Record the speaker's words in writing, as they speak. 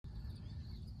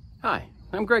Hi,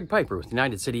 I'm Greg Piper with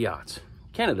United City Yachts,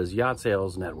 Canada's yacht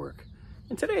sales network.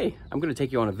 And today I'm going to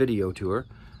take you on a video tour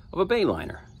of a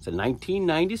Bayliner. It's a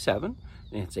 1997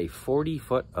 and it's a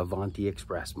 40-foot Avanti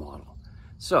Express model.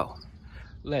 So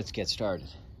let's get started.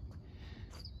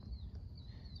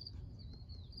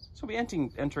 So we'll be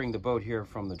entering the boat here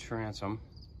from the transom.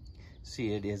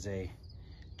 See, it is a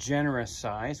generous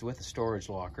size with a storage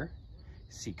locker.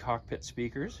 See cockpit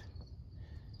speakers,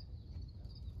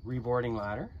 reboarding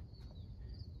ladder,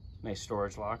 nice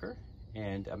storage locker,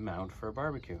 and a mount for a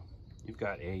barbecue. You've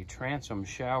got a transom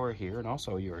shower here and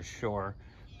also your shore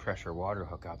pressure water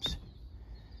hookups.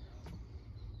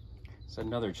 It's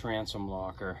another transom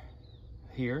locker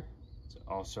here. It's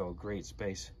also a great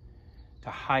space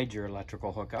to hide your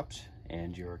electrical hookups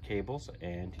and your cables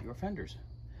and your fenders.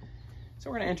 So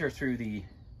we're going to enter through the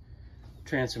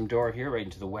transom door here right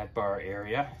into the wet bar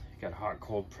area. Got hot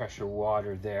cold pressure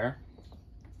water there.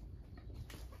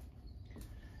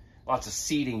 Lots of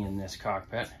seating in this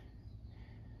cockpit.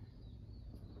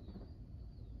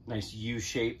 Nice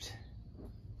U-shaped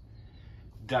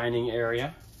dining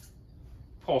area.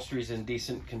 Upholstery's in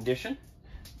decent condition.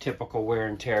 Typical wear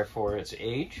and tear for its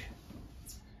age.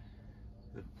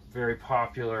 The very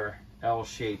popular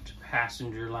L-shaped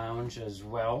passenger lounge as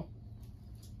well.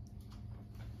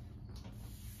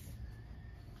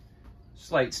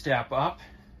 Slight step up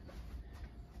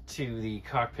to the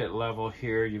cockpit level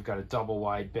here. You've got a double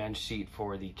wide bench seat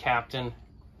for the captain.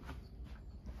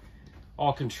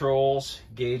 All controls,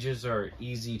 gauges are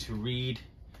easy to read.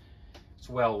 It's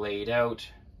well laid out.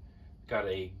 Got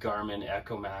a Garmin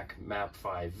EchoMac Map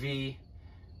 5V,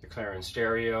 your Clarion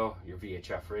stereo, your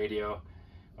VHF radio.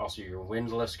 Also your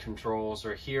windlass controls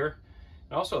are here.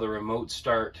 And also the remote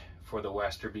start for the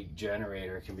Westerbeek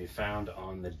generator can be found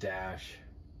on the dash.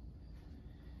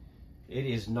 It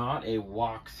is not a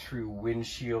walk-through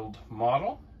windshield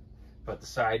model, but the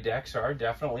side decks are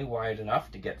definitely wide enough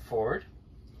to get forward.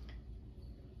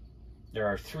 There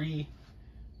are 3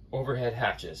 overhead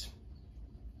hatches.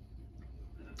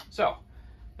 So,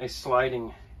 nice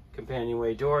sliding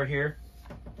companionway door here.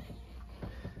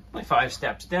 Only 5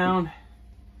 steps down.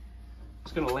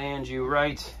 It's going to land you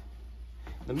right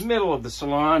in the middle of the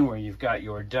salon where you've got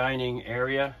your dining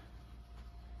area.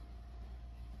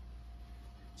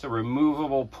 It's a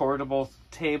removable portable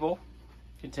table.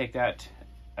 You can take that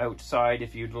outside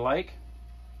if you'd like.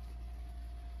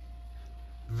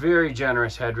 Very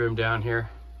generous headroom down here.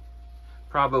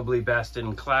 Probably best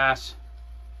in class.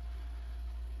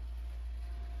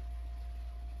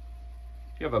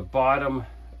 You have a bottom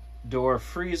door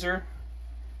freezer.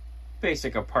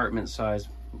 Basic apartment size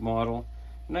model.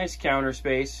 Nice counter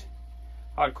space.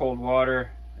 Hot cold water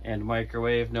and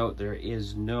microwave. Note there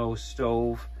is no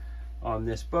stove on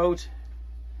this boat.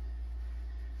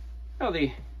 Now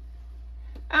the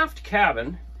aft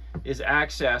cabin is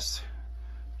accessed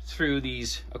through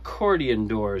these accordion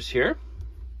doors here,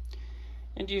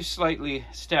 and you slightly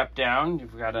step down.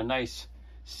 You've got a nice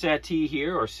settee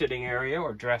here, or sitting area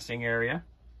or dressing area.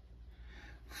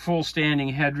 Full standing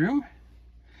headroom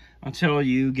until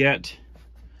you get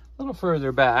a little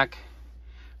further back.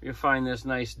 You'll find this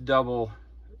nice double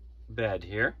bed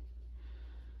here.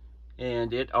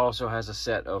 And it also has a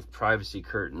set of privacy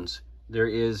curtains. There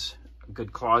is a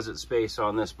good closet space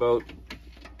on this boat.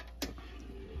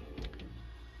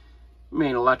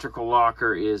 Main electrical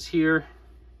locker is here.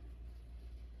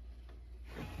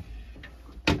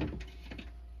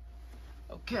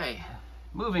 Okay,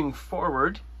 moving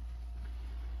forward.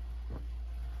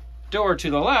 Door to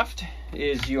the left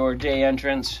is your day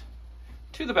entrance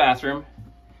to the bathroom,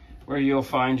 where you'll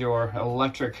find your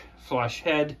electric flush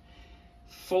head.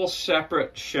 Full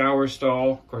separate shower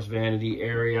stall, of course, vanity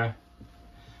area.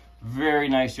 Very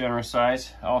nice, generous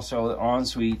size. Also, the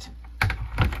ensuite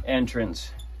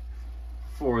entrance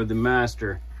for the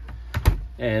master.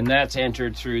 And that's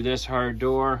entered through this hard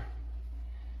door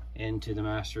into the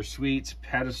master suites.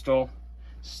 Pedestal,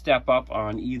 step up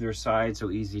on either side,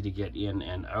 so easy to get in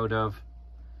and out of.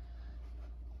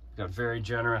 Got very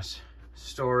generous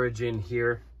storage in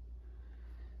here.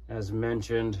 As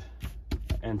mentioned,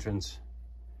 entrance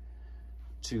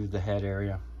to the head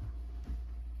area.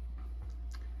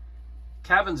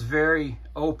 Cabin's very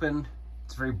open,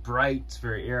 it's very bright, it's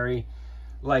very airy,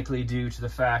 likely due to the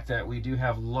fact that we do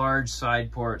have large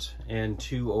side ports and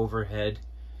 2 overhead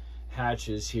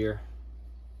hatches here.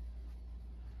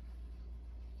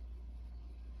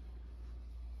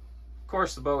 Of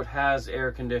course, the boat has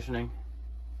air conditioning.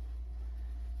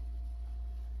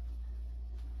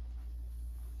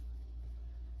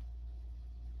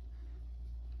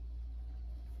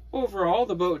 Overall,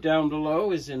 the boat down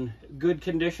below is in good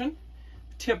condition.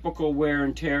 typical wear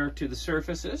and tear to the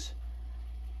surfaces.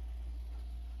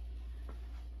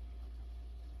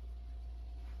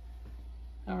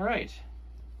 All right,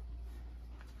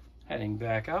 heading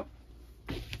back up.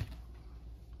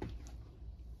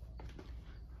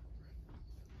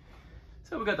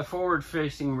 So we've got the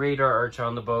forward-facing radar arch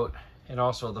on the boat, and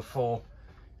also the full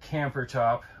camper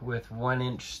top with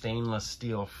 1-inch stainless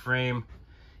steel frame.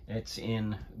 It's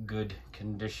in good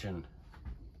condition.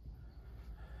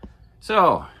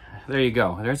 So there you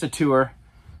go. There's a tour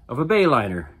of a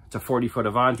Bayliner. It's a 40-foot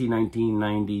Avanti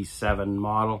 1997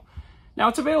 model. Now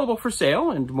it's available for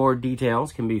sale, and more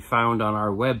details can be found on our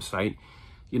website,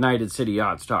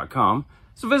 UnitedCityYachts.com.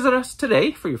 So visit us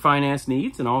today for your finance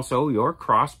needs and also your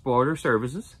cross-border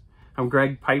services. I'm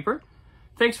Greg Piper.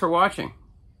 Thanks for watching.